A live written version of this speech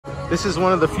This is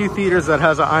one of the few theaters that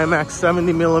has an IMAX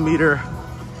 70mm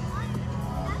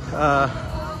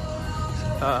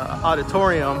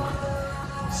auditorium.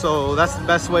 So that's the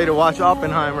best way to watch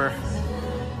Oppenheimer.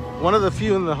 One of the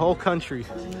few in the whole country.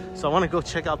 So I want to go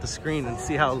check out the screen and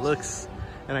see how it looks.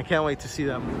 And I can't wait to see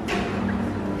them.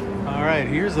 All right,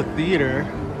 here's the theater.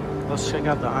 Let's check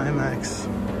out the IMAX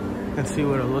and see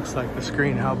what it looks like, the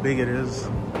screen, how big it is.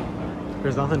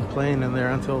 There's nothing playing in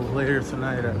there until later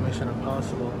tonight at Mission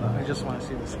Impossible. But I just want to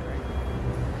see the screen.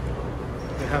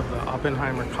 They have the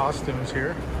Oppenheimer costumes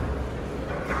here.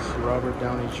 This is Robert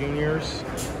Downey Jr.'s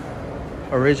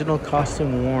original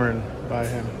costume worn by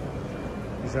him.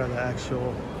 These are the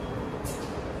actual...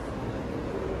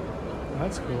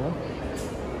 That's cool.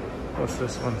 What's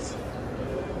this one's?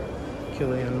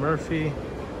 Cillian Murphy.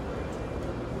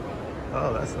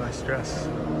 Oh, that's a nice dress.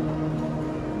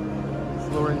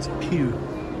 Florence Pugh.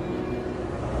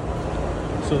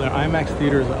 So their IMAX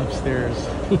theater is upstairs.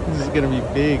 This is gonna be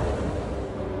big.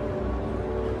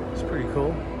 It's pretty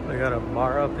cool. They got a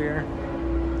bar up here.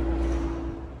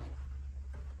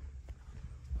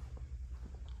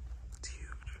 It's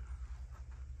huge.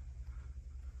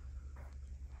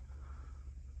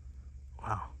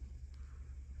 Wow.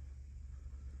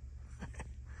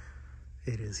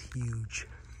 It is huge.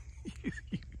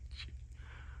 Huge.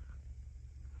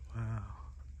 Wow.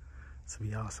 This would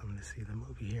be awesome to see the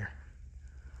movie here.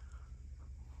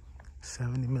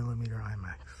 70mm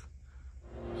IMAX.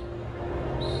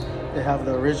 They have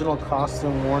the original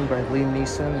costume worn by Liam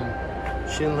Neeson and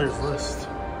Schindler's List.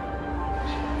 Oh,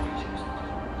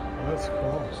 that's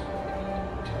cool.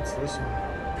 What's this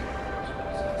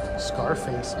one?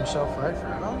 Scarface, Michelle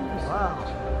Pfeiffer. Oh, wow.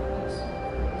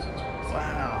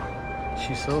 Wow.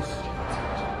 She's so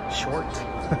short.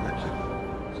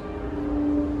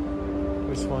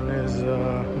 This one is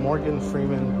Morgan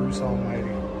Freeman, Bruce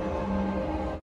Almighty.